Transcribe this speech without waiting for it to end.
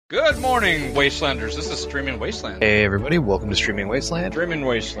Good morning, Wastelanders. This is Streaming Wasteland. Hey everybody, welcome to Streaming Wasteland. Streaming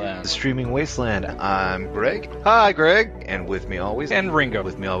Wasteland. Streaming Wasteland. I'm Greg. Hi, Greg. And with me always. And Ringo.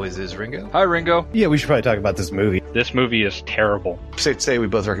 With me always is Ringo. Hi, Ringo. Yeah, we should probably talk about this movie. This movie is terrible. Safe to say we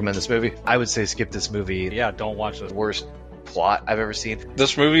both recommend this movie. I would say skip this movie. Yeah, don't watch this. Worst plot I've ever seen.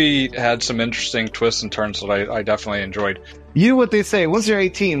 This movie had some interesting twists and turns that I definitely enjoyed. You know what they say, once you're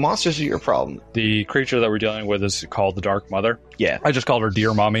 18, monsters are your problem. The creature that we're dealing with is called the Dark Mother. Yeah. I just called her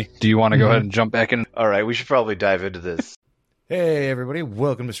Dear Mommy. Do you want to go ahead and jump back in? Alright, we should probably dive into this. Hey everybody,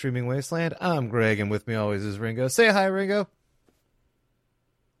 welcome to Streaming Wasteland. I'm Greg, and with me always is Ringo. Say hi, Ringo.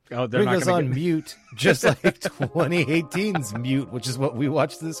 Oh, Ringo's on mute, just like 2018's Mute, which is what we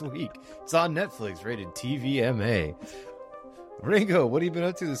watched this week. It's on Netflix, rated TVMA. Ringo, what have you been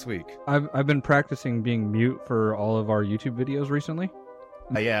up to this week? I've been practicing being mute for all of our YouTube videos recently.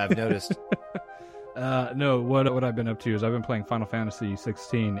 Yeah, I've noticed. No, what I've been up to is I've been playing Final Fantasy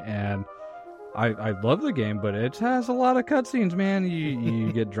 16, and I love the game, but it has a lot of cutscenes, man.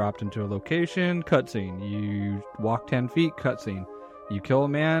 You get dropped into a location, cutscene. You walk 10 feet, cutscene. You kill a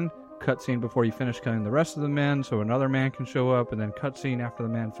man, cutscene before you finish killing the rest of the men, so another man can show up, and then cutscene after the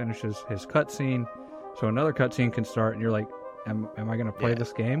man finishes his cutscene, so another cutscene can start, and you're like, Am I going to play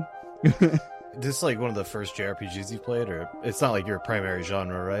this game? This is like one of the first JRPGs you've played, or it's not like your primary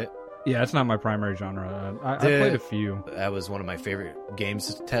genre, right? Yeah, it's not my primary genre. I played a few. That was one of my favorite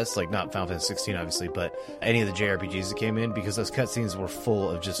games to test, like not Final Fantasy 16, obviously, but any of the JRPGs that came in, because those cutscenes were full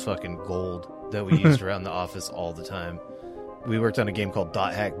of just fucking gold that we used around the office all the time. We worked on a game called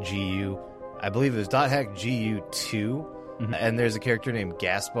Dot Hack GU. I believe it was Dot Hack GU 2, and there's a character named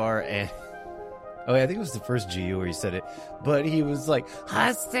Gaspar, and... Oh, yeah, I think it was the first GU where he said it, but he was like,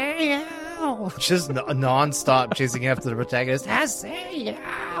 Haseo! Just non-stop chasing after the protagonist,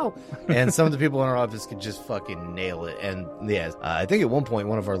 Haseo! And some of the people in our office could just fucking nail it. And yeah, I think at one point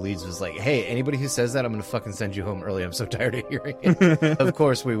one of our leads was like, hey, anybody who says that, I'm going to fucking send you home early. I'm so tired of hearing it. Of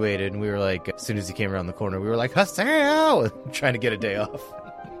course, we waited, and we were like, as soon as he came around the corner, we were like, Haseo! Trying to get a day off.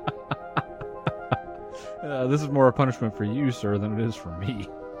 This is more a punishment for you, sir, than it is for me.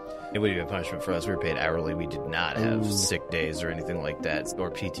 It would be a punishment for us. We were paid hourly. We did not have sick days or anything like that,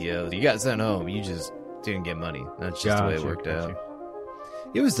 or PTO. You got sent home. You just didn't get money. That's just the way it worked out.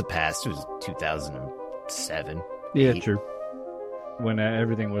 It was the past. It was 2007. Yeah, true. When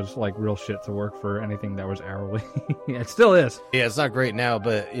everything was like real shit to work for anything that was hourly. Yeah, it still is. Yeah, it's not great now,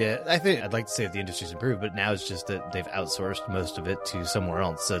 but yeah, I think I'd like to say that the industry's improved, but now it's just that they've outsourced most of it to somewhere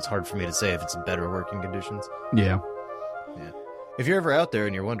else, so it's hard for me to say if it's better working conditions. Yeah. If you're ever out there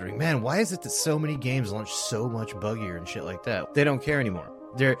and you're wondering, man, why is it that so many games launch so much buggier and shit like that? They don't care anymore.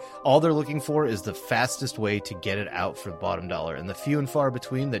 All they're looking for is the fastest way to get it out for the bottom dollar. And the few and far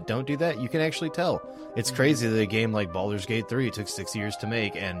between that don't do that, you can actually tell. It's crazy that a game like Baldur's Gate 3 took 6 years to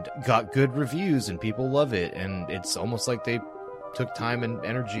make and got good reviews and people love it. And it's almost like they took time and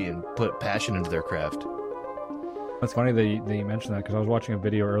energy and put passion into their craft. It's funny that you mentioned that, because I was watching a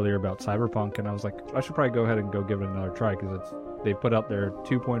video earlier about Cyberpunk, and I was like, I should probably go ahead and go give it another try, because they put out their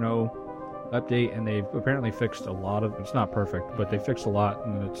 2.0 update, and they've apparently fixed a lot of... It's not perfect, but they fixed a lot,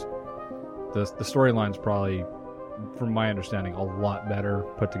 and it's the storyline's probably, from my understanding, a lot better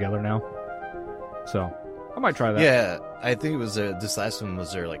put together now. So, I might try that. Yeah, I think it was this last one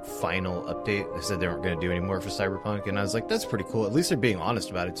was their like final update. They said they weren't going to do any more for Cyberpunk, and I was like, that's pretty cool. At least they're being honest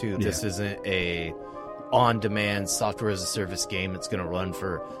about it, too. Yeah. This isn't a on-demand software-as-a-service game that's going to run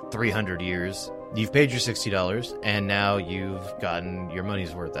for 300 years. You've paid your $60, and now you've gotten your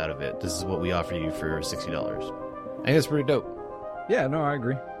money's worth out of it. This is what we offer you for $60. I think that's pretty dope. Yeah, no, I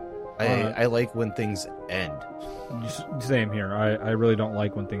agree. I like when things end. Same here. I really don't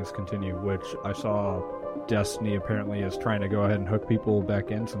like when things continue, which I saw Destiny apparently is trying to go ahead and hook people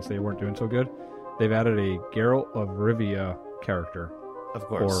back in since they weren't doing so good. They've added a Geralt of Rivia character. Of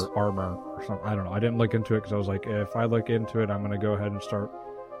course. Or armor or something. I don't know. I didn't look into it because I was like, if I look into it, I'm going to go ahead and start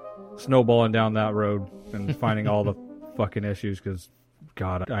snowballing down that road and finding all the fucking issues, because,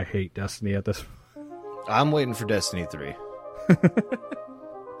 God, I hate Destiny at this. I'm waiting for Destiny 3.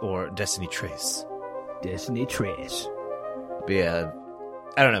 Or Destiny Trace. Destiny Trace. But yeah,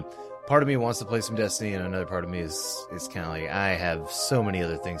 I don't know. Part of me wants to play some Destiny, and another part of me is kind of like, I have so many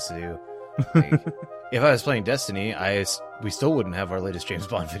other things to do. Like, if I was playing Destiny, we still wouldn't have our latest James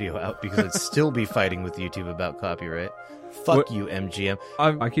Bond video out, because I'd still be fighting with YouTube about copyright. Fuck you, MGM.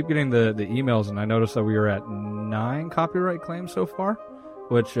 I keep getting the emails, and I noticed that we were at 9 copyright claims so far,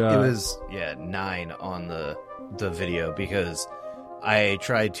 which... It was, 9 on the video, because I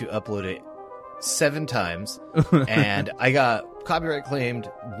tried to upload it 7 times, and I got copyright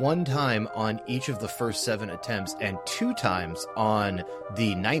claimed 1 time on each of the first 7 attempts and 2 times on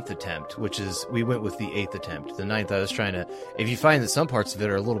the 9th attempt, which is, we went with the 8th attempt. The 9th, I was trying to, if you find that some parts of it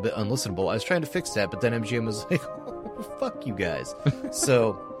are a little bit unlistenable, I was trying to fix that, but then MGM was like, oh, fuck you guys.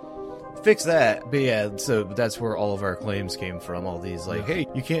 So fix that. But yeah, so that's where all of our claims came from. All these like, hey,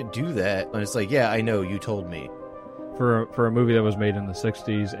 you can't do that. And it's like, yeah, I know, you told me. For a movie that was made in the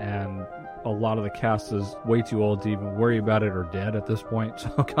 60s, and a lot of the cast is way too old to even worry about it or dead at this point. So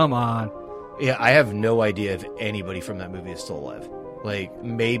come on. Yeah, I have no idea if anybody from that movie is still alive. Like,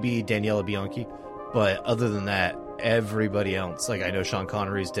 maybe Daniela Bianchi, but other than that, everybody else. Like, I know Sean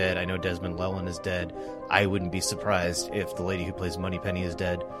Connery's dead. I know Desmond Llewellyn is dead. I wouldn't be surprised if the lady who plays Moneypenny is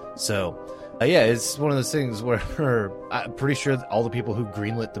dead. So, yeah, it's one of those things where I'm pretty sure all the people who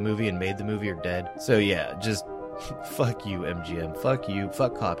greenlit the movie and made the movie are dead. So, yeah, just fuck you, MGM. Fuck you.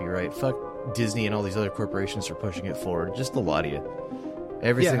 Fuck copyright. Fuck Disney and all these other corporations for pushing it forward. Just a lot of you.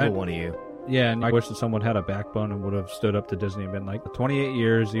 Every single one of you. Yeah, and I wish that someone had a backbone and would have stood up to Disney and been like, 28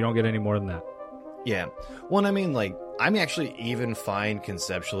 years, you don't get any more than that. Yeah. Well, I mean, like, I'm actually even fine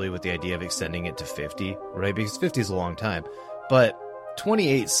conceptually with the idea of extending it to 50, right? Because 50 is a long time. But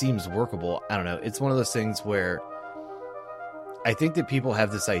 28 seems workable. I don't know. It's one of those things where I think that people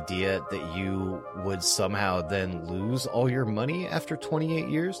have this idea that you would somehow then lose all your money after 28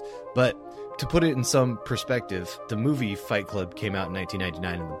 years. But to put it in some perspective, the movie Fight Club came out in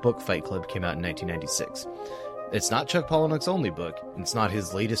 1999 and the book Fight Club came out in 1996. It's not Chuck Palahniuk's only book. It's not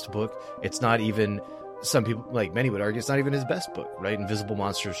his latest book. It's not even, some people, like many would argue, it's not even his best book, right? Invisible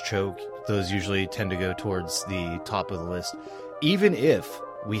Monsters, Choke, those usually tend to go towards the top of the list. Even if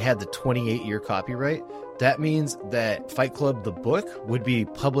we had the 28-year copyright, that means that Fight Club, the book, would be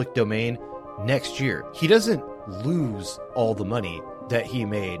public domain next year. He doesn't lose all the money that he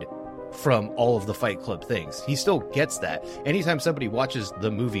made from all of the Fight Club things. He still gets that. Anytime somebody watches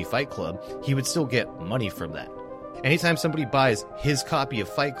the movie Fight Club, he would still get money from that. Anytime somebody buys his copy of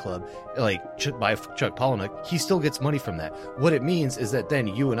Fight Club, like by Chuck Palahniuk, he still gets money from that. What it means is that then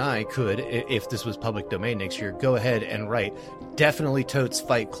you and I could, if this was public domain next year, go ahead and write definitely totes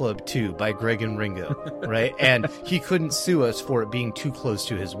Fight Club 2 by Greg and Ringo, right? And he couldn't sue us for it being too close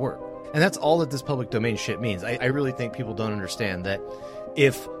to his work. And that's all that this public domain shit means. I really think people don't understand that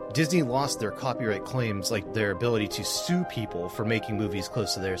if Disney lost their copyright claims, like their ability to sue people for making movies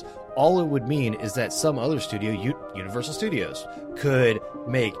close to theirs, all it would mean is that some other studio, Universal Studios, could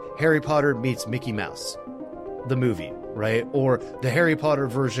make Harry Potter meets Mickey Mouse, the movie, right? Or the Harry Potter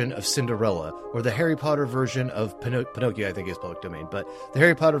version of Cinderella, or the Harry Potter version of Pinocchio, I think is public domain, but the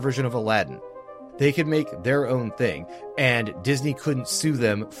Harry Potter version of Aladdin. They could make their own thing, and Disney couldn't sue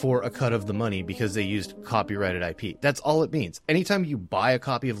them for a cut of the money because they used copyrighted IP. That's all it means. Anytime you buy a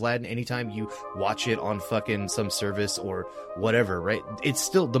copy of Aladdin, anytime you watch it on fucking some service or whatever, right? It's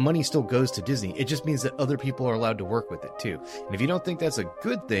still, the money still goes to Disney. It just means that other people are allowed to work with it too. And if you don't think that's a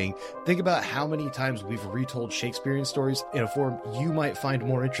good thing, think about how many times we've retold Shakespearean stories in a form you might find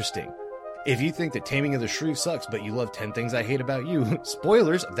more interesting. If you think that Taming of the Shrew sucks, but you love 10 Things I Hate About You,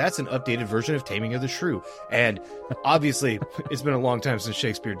 spoilers, that's an updated version of Taming of the Shrew. And obviously, it's been a long time since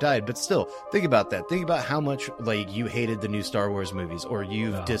Shakespeare died, but still, think about that. Think about how much, like, you hated the new Star Wars movies, or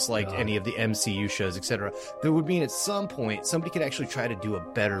you've disliked any of the MCU shows, etc. That would mean at some point, somebody could actually try to do a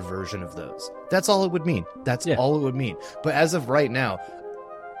better version of those. That's all it would mean. That's all it would mean. But as of right now,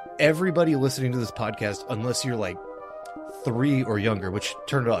 everybody listening to this podcast, unless you're like 3 or younger, which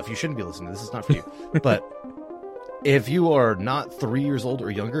turn it off. You shouldn't be listening. This is not for you. But if you are not 3 years old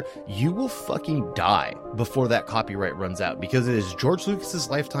or younger, you will fucking die before that copyright runs out, because it is George Lucas's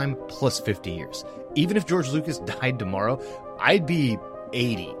lifetime plus 50 years. Even if George Lucas died tomorrow, I'd be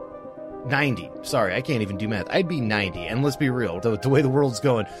 90. Sorry, I can't even do math. I'd be 90. And let's be real, the way the world's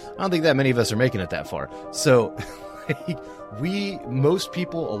going, I don't think that many of us are making it that far. So most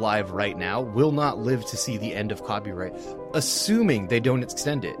people alive right now will not live to see the end of copyright, assuming they don't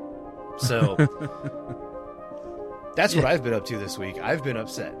extend it. So that's what I've been up to this week. I've been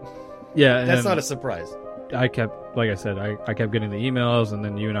upset. Yeah. That's not a surprise. I kept, like I said, I kept getting the emails, and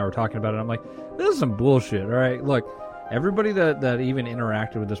then you and I were talking about it. I'm like, this is some bullshit. All right, look, everybody that even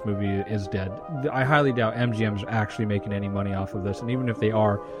interacted with this movie is dead. I highly doubt MGM's actually making any money off of this, and even if they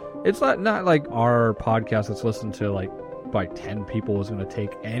are, it's not like our podcast that's listened to like by 10 people is going to take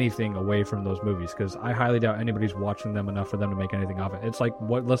anything away from those movies, because I highly doubt anybody's watching them enough for them to make anything off it. It's like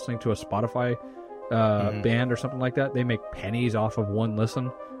what listening to a Spotify band or something like that. They make pennies off of one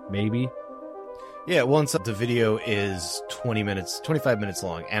listen, maybe. Yeah, once the video is 25 minutes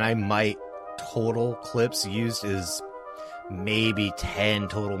long, and I might total clips used is maybe 10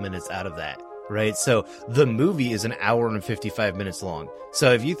 total minutes out of that, right? So the movie is an hour and 55 minutes long.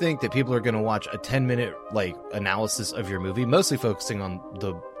 So if you think that people are going to watch a 10-minute like analysis of your movie, mostly focusing on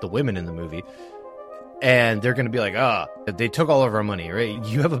the women in the movie, and they're going to be like, they took all of our money, right?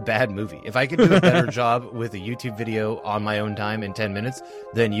 You have a bad movie. If I could do a better job with a YouTube video on my own time in 10 minutes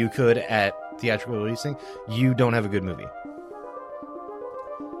than you could at theatrical releasing, you don't have a good movie.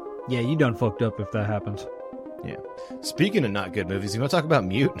 Yeah, you done fucked up if that happens. Yeah. Speaking of not good movies, you want to talk about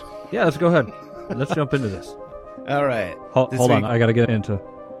Mute? Yeah, let's go ahead. Let's jump into this. All right. Hold on, I got to get into.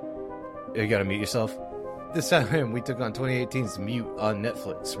 You got to mute yourself. This time we took on 2018's Mute on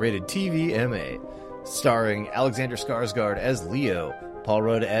Netflix, rated TVMA. Starring Alexander Skarsgård as Leo, Paul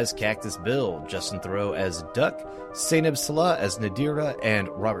Rudd as Cactus Bill, Justin Theroux as Duck, Zainab Salah as Nadira, and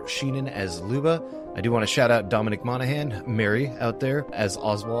Robert Sheenan as Luba. I do want to shout out Dominic Monaghan, Mary, out there, as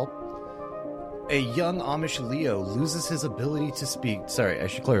Oswald. A young Amish Leo loses his ability to speak. Sorry, I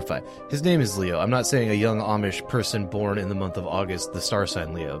should clarify. His name is Leo. I'm not saying a young Amish person born in the month of August, the star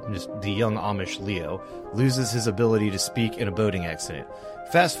sign Leo. Just the young Amish Leo loses his ability to speak in a boating accident.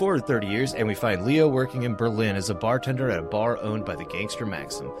 Fast forward 30 years, and we find Leo working in Berlin as a bartender at a bar owned by the gangster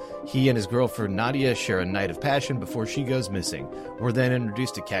Maxim. He and his girlfriend Nadia share a night of passion before she goes missing. We're then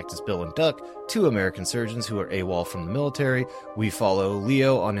introduced to Cactus Bill and Duck, two American surgeons who are AWOL from the military. We follow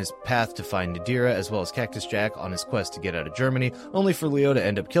Leo on his path to find Nadira, as well as Cactus Jack on his quest to get out of Germany, only for Leo to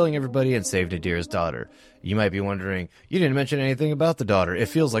end up killing everybody and save Nadira's daughter. You might be wondering, you didn't mention anything about the daughter. It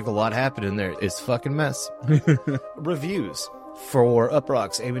feels like a lot happened in there. It's a fucking mess. Reviews. For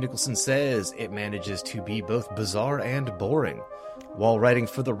Uproxx, Amy Nicholson says it manages to be both bizarre and boring. While writing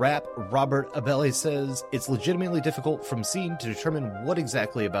for The Wrap, Robert Abele says it's legitimately difficult from scene to determine what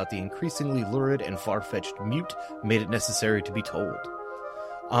exactly about the increasingly lurid and far-fetched Mute made it necessary to be told.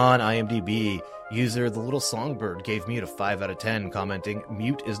 On IMDb, user The Little Songbird gave Mute a 5 out of 10, commenting,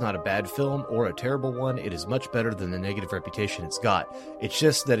 "Mute is not a bad film or a terrible one. It is much better than the negative reputation it's got. It's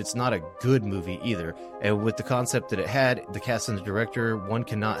just that it's not a good movie either. And with the concept that it had, the cast and the director, one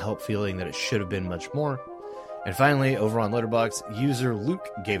cannot help feeling that it should have been much more." And finally, over on Letterboxd, user Luke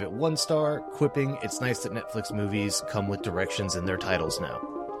gave it 1 star, quipping, "It's nice that Netflix movies come with directions in their titles now."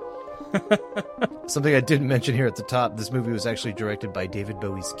 Something I didn't mention here at the top, this movie was actually directed by David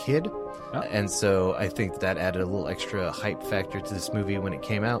Bowie's kid. Oh. And so I think that added a little extra hype factor to this movie when it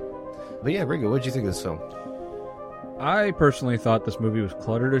came out. But yeah, Ringo, what did you think of this film? I personally thought this movie was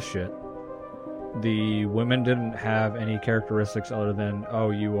cluttered as shit. The women didn't have any characteristics other than, oh,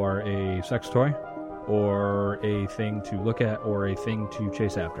 you are a sex toy, or a thing to look at, or a thing to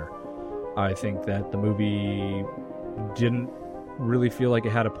chase after. I think that the movie didn't really feel like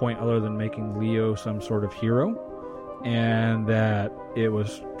it had a point other than making Leo some sort of hero, and that it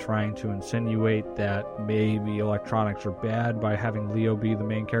was trying to insinuate that maybe electronics are bad by having Leo be the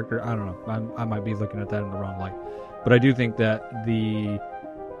main character. I don't know. I might be looking at that in the wrong light. But I do think that the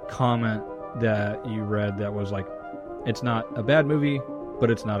comment that you read that was like, it's not a bad movie,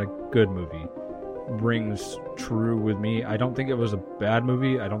 but it's not a good movie, rings true with me. I don't think it was a bad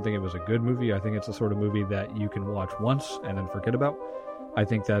movie. I don't think it was a good movie. I think it's the sort of movie that you can watch once and then forget about. I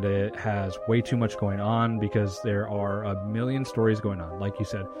think that it has way too much going on because there are a million stories going on. Like you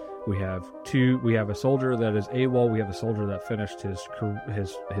said, we have a soldier that is AWOL. We have a soldier that finished his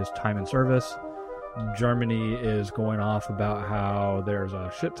time in service. Germany is going off about how there's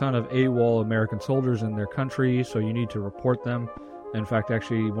a shit ton of AWOL American soldiers in their country, so you need to report them. In fact,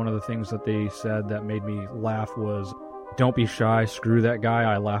 actually, one of the things that they said that made me laugh was, "Don't be shy, screw that guy."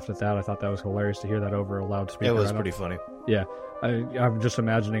 I laughed at that. I thought that was hilarious to hear that over a loudspeaker. It was pretty funny. Yeah. I'm just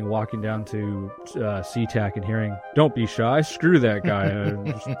imagining walking down to SeaTac and hearing, "Don't be shy, screw that guy." And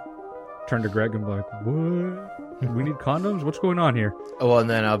I just turn to Greg and be like, "What? We need condoms? What's going on here?" Oh, and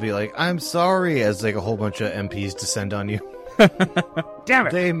then I'll be like, "I'm sorry," as like a whole bunch of MPs descend on you. Damn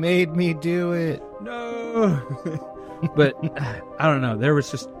it! They made me do it. No. But I don't know. There was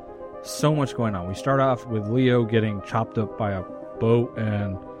just so much going on. We start off with Leo getting chopped up by a boat,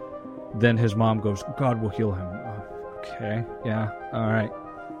 and then his mom goes, "God will heal him." Okay, yeah, all right.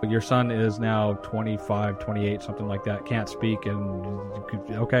 Your son is now 25, 28, something like that, can't speak, and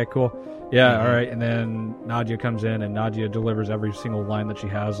okay, cool. Yeah, all right. And then Nadia comes in, and Nadia delivers every single line that she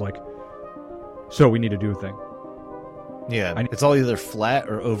has, like, "So we need to do a thing." Yeah, it's all either flat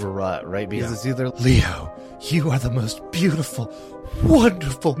or overwrought, right? Because it's either, "Leo, you are the most beautiful,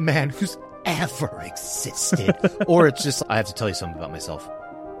 wonderful man who's ever existed," or it's just, "I have to tell you something about myself."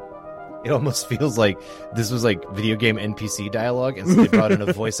 It almost feels like this was like video game NPC dialogue, and so they brought in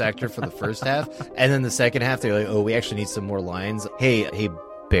a voice actor for the first half, and then the second half they're like, "Oh, we actually need some more lines. Hey,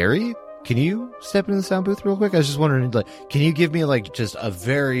 Barry, can you step into the sound booth real quick? I was just wondering, like, can you give me like just a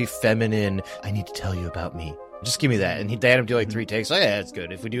very feminine, I need to tell you about me. Just give me that. And they had him do like 3 takes. Oh, yeah, that's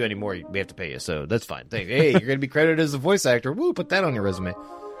good. If we do any more, we have to pay you. So that's fine. Hey, you're going to be credited as a voice actor. Woo, put that on your resume.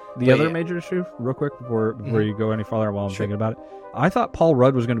 The other major issue, real quick, before you go any farther while I'm thinking about it, I thought Paul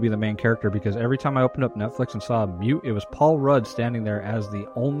Rudd was going to be the main character because every time I opened up Netflix and saw Mute, it was Paul Rudd standing there as the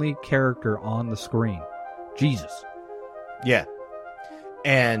only character on the screen. Jesus. Yeah.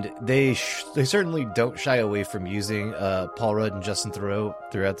 And they certainly don't shy away from using Paul Rudd and Justin Theroux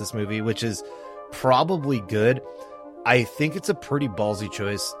throughout this movie, which is probably good. I think it's a pretty ballsy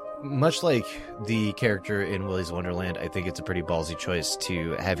choice. Much like the character in Willy's Wonderland, I think it's a pretty ballsy choice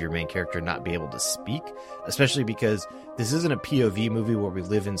to have your main character not be able to speak, especially because this isn't a POV movie where we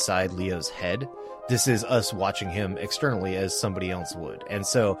live inside Leo's head. This is us watching him externally as somebody else would. And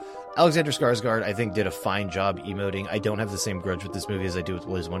so Alexander Skarsgård, I think, did a fine job emoting. I don't have the same grudge with this movie as I do with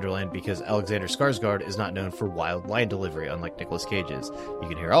Willy's Wonderland because Alexander Skarsgård is not known for wild line delivery, unlike Nicolas Cage's. You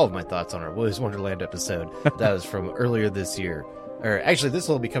can hear all of my thoughts on our Willy's Wonderland episode. That was from earlier this year. Or actually, this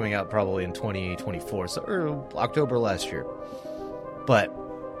will be coming out probably in 2024, so October last year. But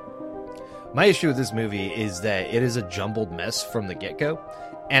my issue with this movie is that it is a jumbled mess from the get-go,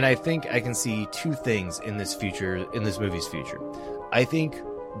 and I think I can see 2 things in this movie's future. I think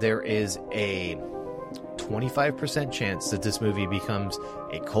there is a 25% chance that this movie becomes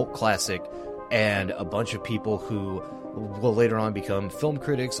a cult classic, and a bunch of people who will later on become film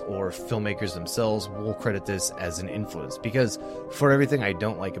critics or filmmakers themselves will credit this as an influence, because for everything I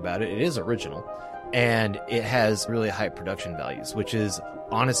don't like about it, it is original and it has really high production values, which is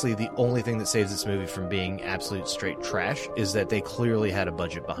honestly the only thing that saves this movie from being absolute straight trash, is that they clearly had a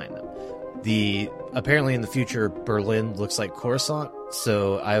budget behind them. Apparently in the future, Berlin looks like Coruscant,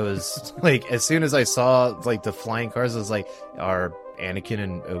 so I was like, as soon as I saw like the flying cars, I was like, are Anakin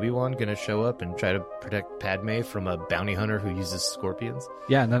and Obi-Wan gonna show up and try to protect Padme from a bounty hunter who uses scorpions?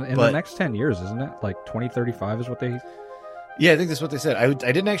 Yeah, and then in the next 10 years, isn't it? Like 2035 is what they... Yeah, I think that's what they said. I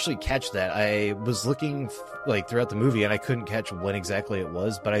didn't actually catch that. I was looking like throughout the movie and I couldn't catch when exactly it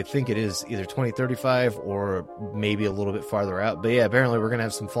was, but I think it is either 2035 or maybe a little bit farther out. But yeah, apparently we're gonna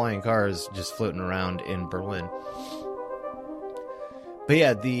have some flying cars just floating around in Berlin. But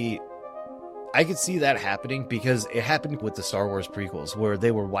yeah, I could see that happening because it happened with the Star Wars prequels, where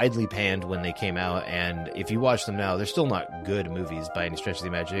they were widely panned when they came out, and if you watch them now, they're still not good movies by any stretch of the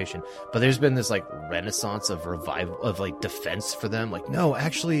imagination, but there's been this like renaissance of revival, of like defense for them. Like, no,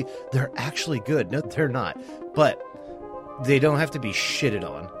 actually, they're actually good. No, they're not. But they don't have to be shitted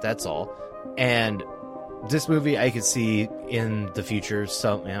on, that's all. And this movie, I could see in the future,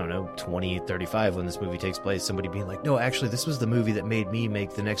 2035, when this movie takes place, somebody being like, no, actually, this was the movie that made me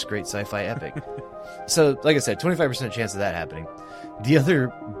make the next great sci-fi epic. So, like I said, 25% chance of that happening.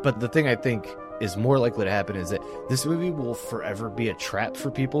 But the thing I think is more likely to happen is that this movie will forever be a trap for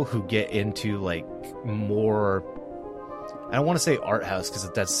people who get into, like, more... I don't want to say art house, because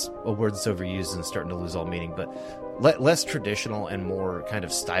that's a word that's overused and starting to lose all meaning, but less traditional and more kind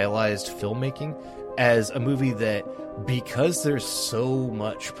of stylized filmmaking, as a movie that, because there's so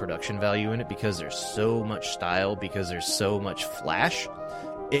much production value in it, because there's so much style, because there's so much flash,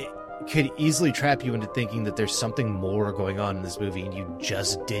 it could easily trap you into thinking that there's something more going on in this movie and you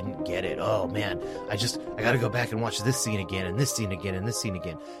just didn't get it. Oh man, I gotta go back and watch this scene again, and this scene again, and this scene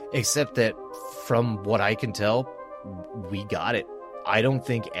again. Except that, from what I can tell, we got it. I don't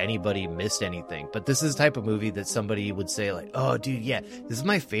think anybody missed anything, but this is the type of movie that somebody would say like, oh dude, yeah, this is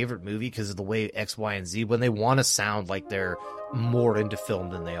my favorite movie because of the way X, Y, and Z, when they want to sound like they're more into film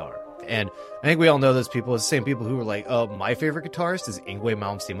than they are. And I think we all know those people, the same people who were like, oh, my favorite guitarist is Yngwie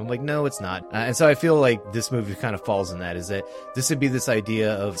Malmsteen. I'm like, no, it's not. And so I feel like this movie kind of falls in that, is that this would be this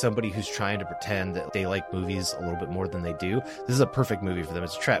idea of somebody who's trying to pretend that they like movies a little bit more than they do. This is a perfect movie for them.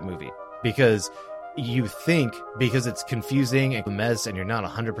 It's a trap movie, because you think, because it's confusing and a mess and you're not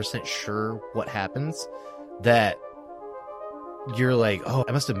 100% sure what happens, that you're like, oh,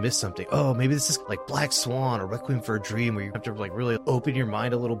 I must have missed something. Oh, maybe this is like Black Swan or Requiem for a Dream, where you have to like really open your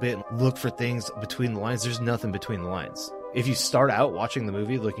mind a little bit and look for things between the lines. There's nothing between the lines. If you start out watching the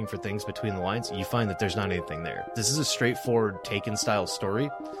movie looking for things between the lines, you find that there's not anything there. This is a straightforward Taken style story,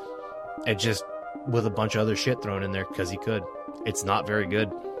 and just with a bunch of other shit thrown in there because he could. It's not very good.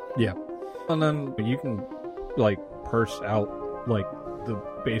 Yeah. And then you can, like, purse out, like, the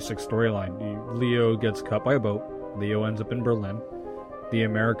basic storyline. Leo gets cut by a boat. Leo ends up in Berlin. The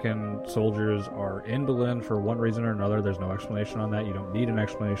American soldiers are in Berlin for one reason or another. There's no explanation on that. You don't need an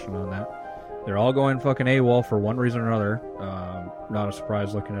explanation on that. They're all going fucking AWOL for one reason or another. Not a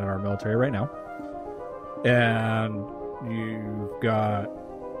surprise looking at our military right now. And you've got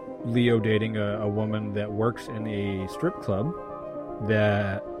Leo dating a woman that works in a strip club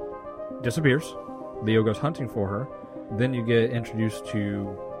that disappears. Leo goes hunting for her. Then you get introduced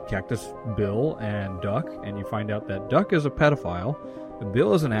to Cactus Bill and Duck, and you find out that Duck is a pedophile.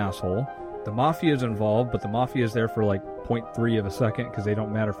 Bill is an asshole. The Mafia is involved, but the Mafia is there for like 0.3 of a second because they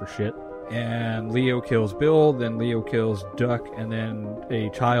don't matter for shit. And Leo kills Bill, then Leo kills Duck, and then a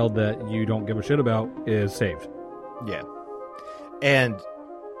child that you don't give a shit about is saved. Yeah. And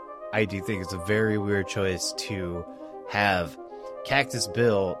I do think it's a very weird choice to have Cactus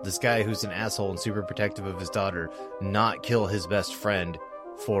Bill, this guy who's an asshole and super protective of his daughter, not kill his best friend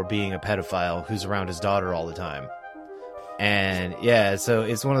for being a pedophile who's around his daughter all the time. And yeah, so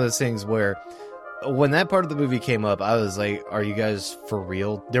it's one of those things where when that part of the movie came up, I was like, are you guys for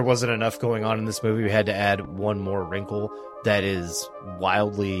real? There wasn't enough going on in this movie. We had to add one more wrinkle that is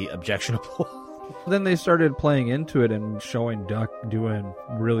wildly objectionable. Then they started playing into it and showing Duck doing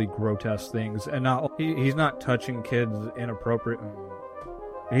really grotesque things. And he's not touching kids inappropriate.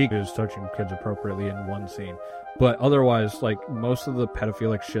 He is touching kids appropriately in one scene. But otherwise, like, most of the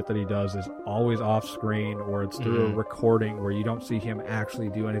pedophilic shit that he does is always off screen, or it's through a recording where you don't see him actually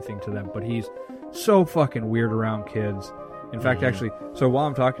do anything to them. But he's so fucking weird around kids. In fact, actually, so while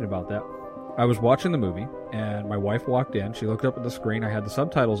I'm talking about that, I was watching the movie, and my wife walked in. She looked up at the screen. I had the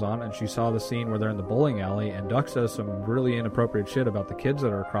subtitles on, and she saw the scene where they're in the bowling alley, and Duck says some really inappropriate shit about the kids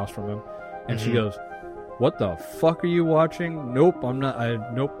that are across from him. And she goes, "What the fuck are you watching?" "Nope, I'm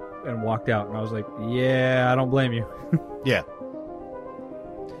not. Nope." And walked out. And I was like, yeah, I don't blame you. Yeah,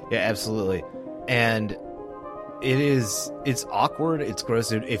 absolutely. And it's awkward. It's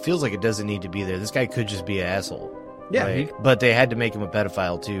gross. It feels like it doesn't need to be there. This guy could just be an asshole. Yeah. Right? But they had to make him a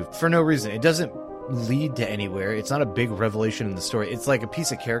pedophile too, for no reason. It doesn't lead to anywhere. It's not a big revelation in the story. It's like a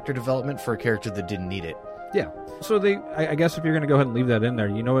piece of character development for a character that didn't need it. Yeah. So I guess if you're going to go ahead and leave that in there,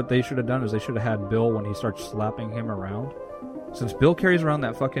 you know what they should have done is they should have had Bill when he starts slapping him around. Since Bill carries around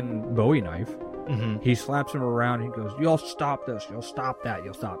that fucking Bowie knife, he slaps him around. And he goes, "You'll stop this. You'll stop that.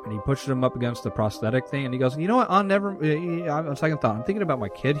 You'll stop." And he pushes him up against the prosthetic thing. And he goes, "You know what? I'll never." On second thought, I'm thinking about my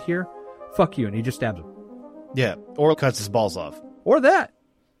kid here. Fuck you. And he just stabs him. Yeah. Or cuts his balls off. Or that.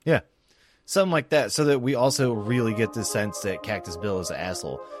 Yeah. Something like that. So that we also really get the sense that Cactus Bill is an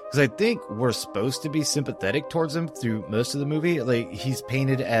asshole. Because I think we're supposed to be sympathetic towards him through most of the movie. Like, he's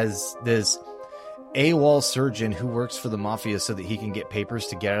painted as this AWOL surgeon who works for the Mafia so that he can get papers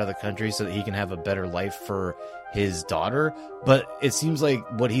to get out of the country so that he can have a better life for his daughter. But it seems like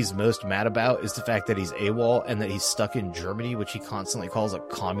what he's most mad about is the fact that he's AWOL and that he's stuck in Germany, which he constantly calls a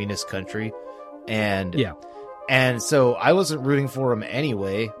communist country. And so I wasn't rooting for him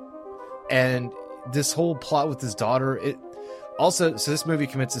anyway. And this whole plot with his daughter, so this movie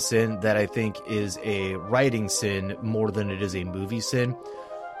commits a sin that I think is a writing sin more than it is a movie sin.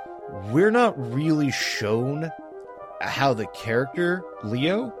 We're not really shown how the character,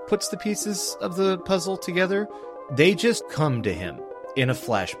 Leo, puts the pieces of the puzzle together. They just come to him in a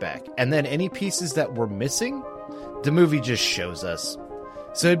flashback. And then any pieces that we're missing, the movie just shows us.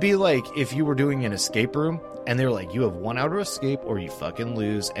 So it'd be like if you were doing an escape room and they were like, you have 1 hour to escape or you fucking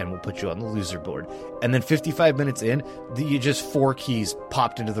lose and we'll put you on the loser board. And then 55 minutes in, you just 4 keys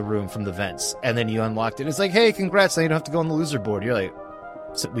popped into the room from the vents. And then you unlocked it. It's like, hey, congrats, now you don't have to go on the loser board. You're like,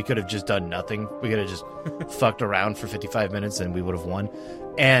 so we could have just done nothing. We could have just fucked around for 55 minutes and we would have won.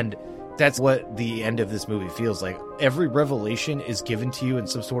 And that's what the end of this movie feels like. Every revelation is given to you in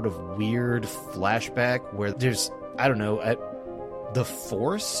some sort of weird flashback where there's, I don't know, the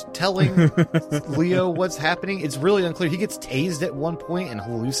Force telling Leo what's happening. It's really unclear. He gets tased at one point and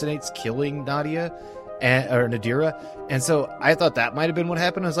hallucinates killing Nadira. And so I thought that might have been what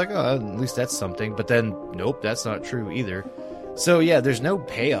happened. I was like, oh, at least that's something. But then, nope, that's not true either. So yeah, there's no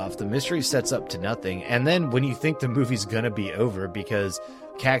payoff. The mystery sets up to nothing. And then when you think the movie's gonna be over because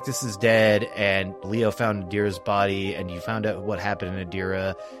Cactus is dead and Leo found Nadira's body and you found out what happened in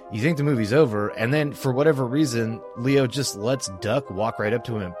Nadira, you think the movie's over. And then for whatever reason, Leo just lets Duck walk right up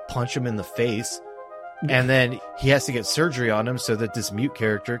to him and punch him in the face. And then he has to get surgery on him so that this mute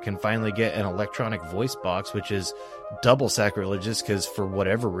character can finally get an electronic voice box, which is double sacrilegious because for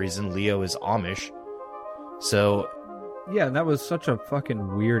whatever reason, Leo is Amish. So yeah, that was such a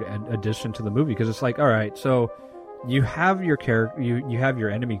fucking weird addition to the movie because it's like, all right, so you have your character, you have your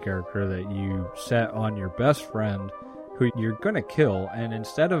enemy character that you set on your best friend who you're gonna kill, and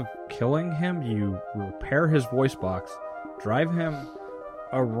instead of killing him, you repair his voice box, drive him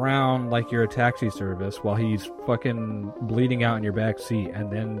around like you're a taxi service while he's fucking bleeding out in your back seat,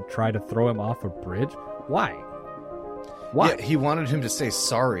 and then try to throw him off a bridge. Why? Yeah, he wanted him to say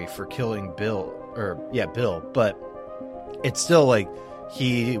sorry for killing Bill, but it's still like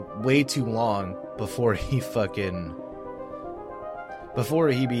he way too long before he became,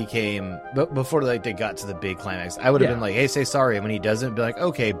 before like they got to the big climax. I would have been like, hey, say sorry. And when he doesn't, be like,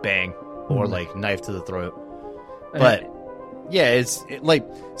 okay, bang, or like knife to the throat. But yeah,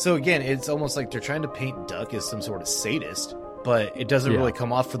 so again, it's almost like they're trying to paint Duck as some sort of sadist, but it doesn't really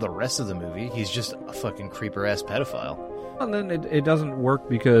come off for the rest of the movie. He's just a fucking creeper ass pedophile. And then it doesn't work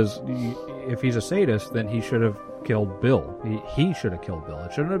because if he's a sadist, then he should have killed Bill. He should have killed Bill.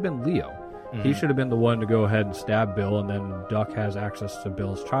 It shouldn't have been Leo. Mm-hmm. He should have been the one to go ahead and stab Bill, and then Duck has access to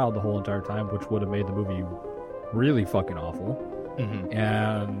Bill's child the whole entire time, which would have made the movie really fucking awful. Mm-hmm.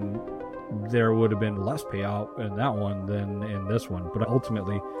 And there would have been less payout in that one than in this one. But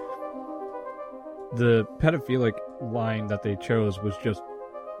ultimately, the pedophilic line that they chose was just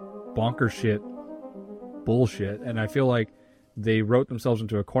bonker shit bullshit. And I feel like they wrote themselves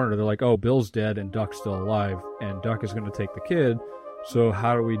into a corner. They're like, oh, Bill's dead and Duck's still alive, and Duck is going to take the kid. So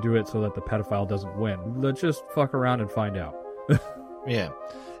how do we do it so that the pedophile doesn't win? Let's just fuck around and find out. Yeah.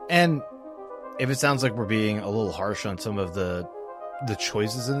 And if it sounds like we're being a little harsh on some of the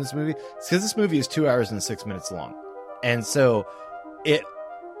choices in this movie, it's because this movie is 2 hours and 6 minutes long. And so it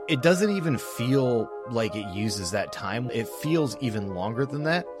doesn't even feel like it uses that time. It feels even longer than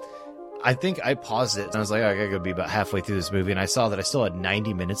that. I think I paused it and I was like, I gotta go be about halfway through this movie, and I saw that I still had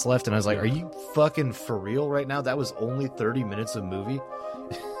 90 minutes left, and I was like, are you fucking for real right now? That was only 30 minutes of movie.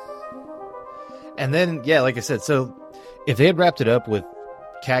 And then, yeah, like I said, so if they had wrapped it up with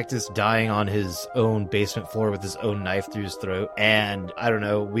Cactus dying on his own basement floor with his own knife through his throat, and I don't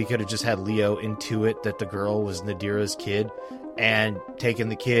know, we could have just had Leo intuit that the girl was Nadira's kid and taken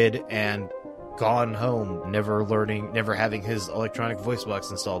the kid and gone home, never having his electronic voice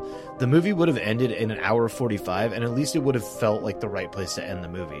box installed. The movie would have ended in 1:45, and at least it would have felt like the right place to end the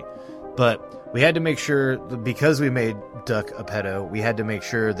movie. But we had to make sure, because we made Duck a pedo, we had to make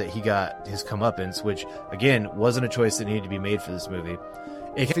sure that he got his comeuppance, which, again, wasn't a choice that needed to be made for this movie.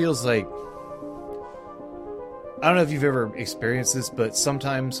 It feels like, I don't know if you've ever experienced this, but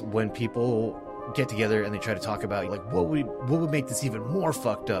sometimes when people get together and they try to talk about, like, what would make this even more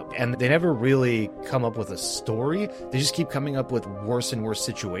fucked up, and they never really come up with a story. They just keep coming up with worse and worse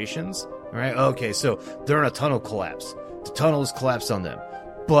situations. All right, okay, so they're in a tunnel collapse. The tunnel has collapsed on them,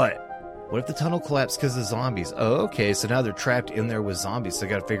 but what if the tunnel collapsed because of zombies? Oh, okay, so now they're trapped in there with zombies, so they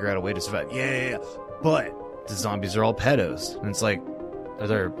gotta figure out a way to survive. Yeah, but the zombies are all pedos, and it's like, are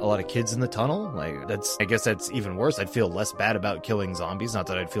there a lot of kids in the tunnel? Like, I guess that's even worse. I'd feel less bad about killing zombies. Not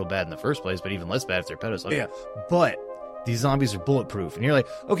that I'd feel bad in the first place, but even less bad if they're pedos. Like, yeah, but these zombies are bulletproof. And you're like,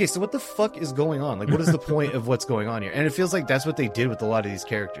 okay, so what the fuck is going on? Like, what is the point of what's going on here? And it feels like that's what they did with a lot of these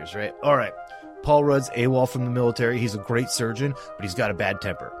characters, right? All right, Paul Rudd's AWOL from the military. He's a great surgeon, but he's got a bad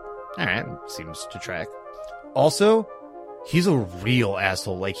temper. All right, seems to track. Also, he's a real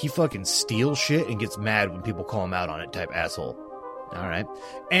asshole. Like, he fucking steals shit and gets mad when people call him out on it type asshole. All right.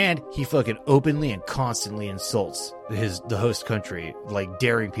 And he fucking openly and constantly insults the host country, like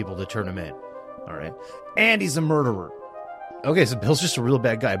daring people to turn him in. All right. And he's a murderer. Okay, so Bill's just a real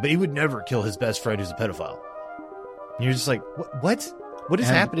bad guy, but he would never kill his best friend who's a pedophile. And you're just like, what? What is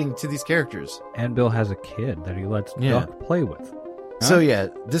happening to these characters? And Bill has a kid that he lets Duck play with. So yeah,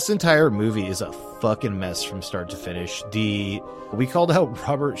 this entire movie is a fucking mess from start to finish. We called out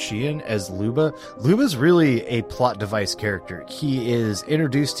Robert Sheehan as Luba. Luba's really a plot device character. He is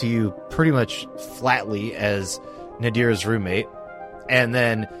introduced to you pretty much flatly as Nadira's roommate, and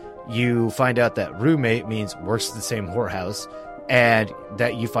then you find out that roommate means works at the same whorehouse, and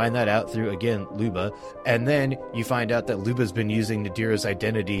that you find that out through, again, Luba, and then you find out that Luba's been using Nadira's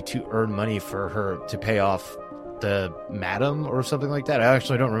identity to earn money for her to pay off the madam or something like that. I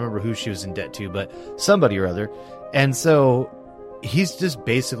actually don't remember who she was in debt to, but somebody or other. And so he's just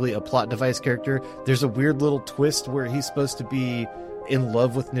basically a plot device character. There's a weird little twist where he's supposed to be in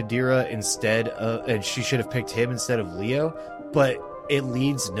love with Nadira instead of, and she should have picked him instead of Leo, but it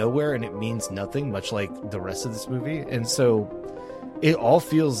leads nowhere and it means nothing, much like the rest of this movie. And so it all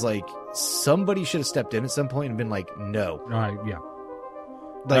feels like somebody should have stepped in at some point and been like, no. Yeah.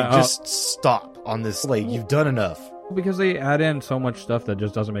 Like, just stop on this. Like, you've done enough. Because they add in so much stuff that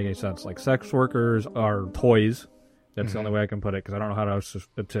just doesn't make any sense. Like, sex workers are toys. That's the only way I can put it, because I don't know how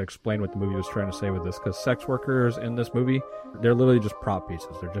to explain what the movie was trying to say with this. Because sex workers in this movie, they're literally just prop pieces.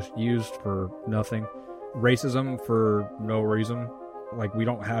 They're just used for nothing. Racism for no reason. Like, we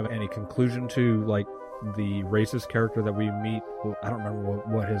don't have any conclusion to, like, the racist character that we meet. I don't remember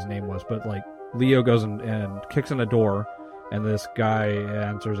what his name was, but, like, Leo goes and kicks in a door, and this guy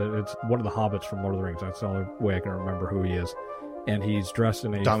answers it. It's one of the hobbits from Lord of the Rings. That's the only way I can remember who he is. And he's dressed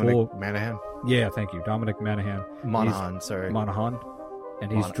in a Dominic Monaghan. Yeah, thank you. Dominic Monaghan. Monaghan, sorry. Monaghan.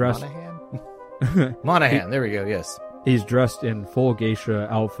 and he's dressed. Monahan. There we go. Yes. He's dressed in full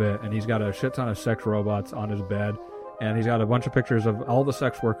geisha outfit, and he's got a shit ton of sex robots on his bed, and he's got a bunch of pictures of all the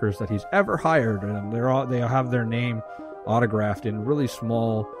sex workers that he's ever hired, and they have their name autographed in really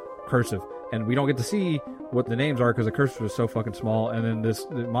small cursive, and we don't get to see what the names are because the cursive is so fucking small. And then this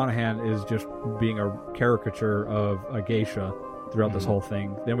Monahan is just being a caricature of a geisha throughout this whole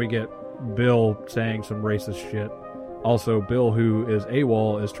thing. Then we get Bill saying some racist shit. Also, Bill, who is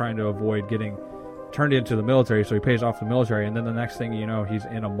AWOL, is trying to avoid getting turned into the military, so he pays off the military, and then the next thing you know, he's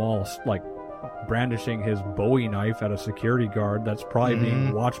in a mall, like, brandishing his Bowie knife at a security guard that's probably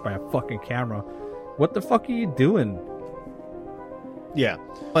being watched by a fucking camera. What the fuck are you doing? Yeah.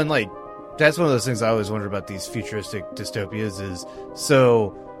 And, like, that's one of those things I always wonder about these futuristic dystopias is,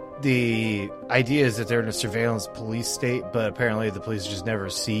 so the idea is that they're in a surveillance police state, but apparently the police just never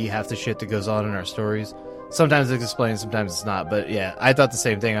see half the shit that goes on in our stories. Sometimes it's explained, sometimes it's not. But yeah, I thought the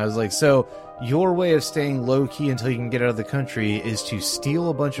same thing. I was like, so your way of staying low key until you can get out of the country is to steal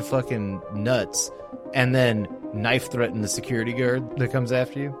a bunch of fucking nuts and then knife threaten the security guard that comes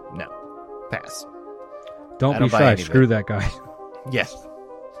after you? No. Pass. Don't be shy. Screw that guy. Yes.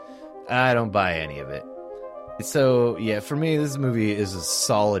 I don't buy any of it. So, yeah, for me, this movie is a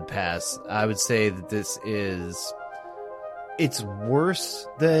solid pass. I would say that it's worse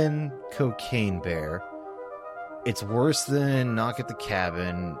than Cocaine Bear. It's worse than Knock at the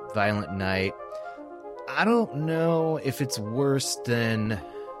Cabin, Violent Night. I don't know if it's worse than...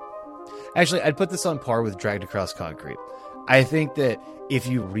 Actually, I'd put this on par with Dragged Across Concrete. I think that if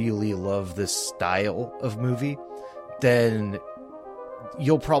you really love this style of movie, then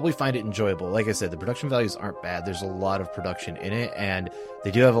you'll probably find it enjoyable. Like I said, the production values aren't bad. There's a lot of production in it, and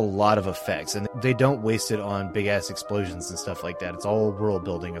they do have a lot of effects, and they don't waste it on big-ass explosions and stuff like that. It's all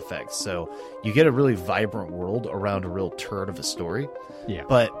world-building effects, so you get a really vibrant world around a real turd of a story. Yeah.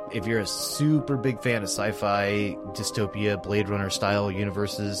 But if you're a super big fan of sci-fi, dystopia, Blade Runner-style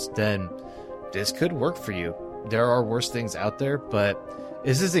universes, then this could work for you. There are worse things out there, but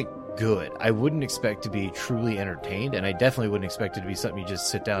this isn't good. I wouldn't expect to be truly entertained, and I definitely wouldn't expect it to be something you just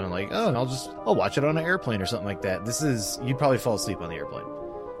sit down and like, oh, and I'll watch it on an airplane or something like that. You'd probably fall asleep on the airplane.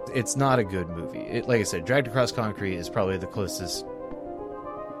 It's not a good movie. Like I said, Dragged Across Concrete is probably the closest.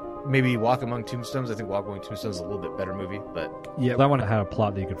 Maybe Walk Among Tombstones. I think Walk Among Tombstones is a little bit better movie, but yeah, that one had a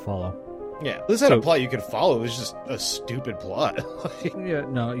plot that you could follow. Yeah, this had a plot you could follow. It was just a stupid plot. Yeah,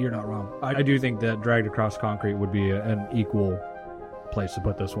 no, you're not wrong. I do think that Dragged Across Concrete would be an equal place to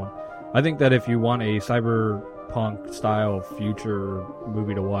put this one. I think that if you want a cyberpunk style future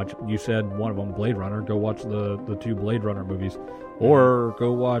movie to watch, you said one of them, Blade Runner, go watch the two Blade Runner movies, or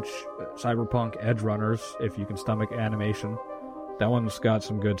go watch Cyberpunk Edge Runners if you can stomach animation. That one's got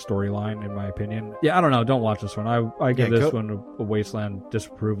some good storyline, in my opinion. Yeah, I don't know. Don't watch this one. I give this one a wasteland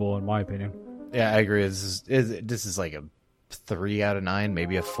disapproval, in my opinion. Yeah, I agree. This is like a 3 out of 9,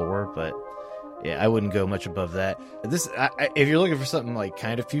 maybe a 4, but yeah, I wouldn't go much above that. If you're looking for something like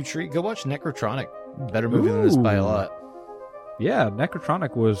kind of futury, go watch Necrotronic. Better movie than this by a lot. Yeah,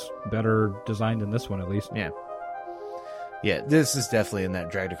 Necrotronic was better designed than this one, at least. Yeah, this is definitely in that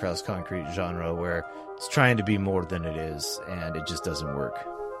Dragged Across Concrete genre where it's trying to be more than it is, and it just doesn't work.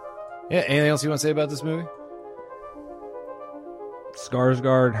 Yeah, anything else you want to say about this movie?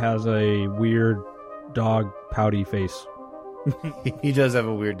 Skarsgård has a weird dog pouty face. He does have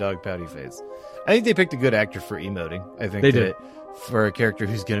a weird dog pouty face. I think they picked a good actor for emoting. I think they did. For a character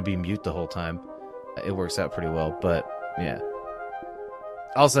who's going to be mute the whole time, it works out pretty well. But yeah.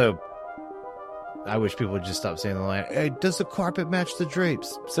 Also, I wish people would just stop saying the line, hey, does the carpet match the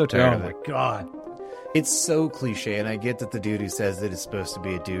drapes? So tired of it. Oh my god. It's so cliche, and I get that the dude who says that is supposed to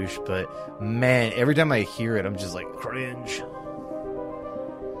be a douche, but man, every time I hear it, I'm just like, cringe.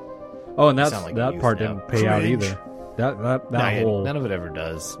 Oh, and that part didn't pay out either. That whole... None of it ever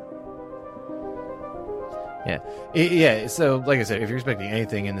does. Yeah. So, like I said, if you're expecting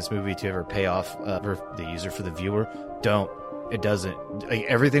anything in this movie to ever pay off for the user, for the viewer, don't. It doesn't. Like,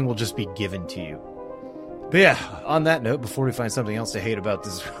 everything will just be given to you. But yeah, on that note, before we find something else to hate about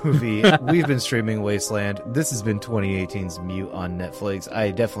this movie, we've been streaming Wasteland. This has been 2018's Mute on Netflix.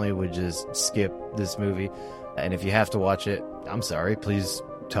 I definitely would just skip this movie. And if you have to watch it, I'm sorry. Please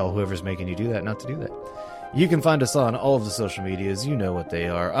tell whoever's making you do that not to do that. You can find us on all of the social medias. You know what they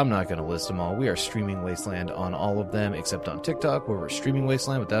are. I'm not going to list them all. We are Streaming Wasteland on all of them, except on TikTok, where we're Streaming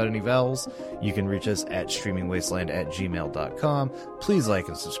Wasteland without any vowels. You can reach us at streamingwasteland@gmail.com. Please like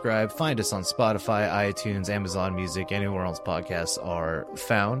and subscribe. Find us on Spotify, iTunes, Amazon Music, anywhere else podcasts are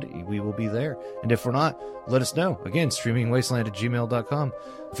found. We will be there. And if we're not, let us know. Again, streamingwasteland@gmail.com.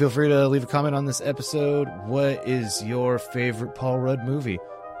 Feel free to leave a comment on this episode. What is your favorite Paul Rudd movie?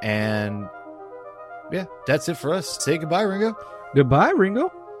 And yeah, that's it for us. Say goodbye, Ringo. Goodbye,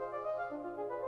 Ringo.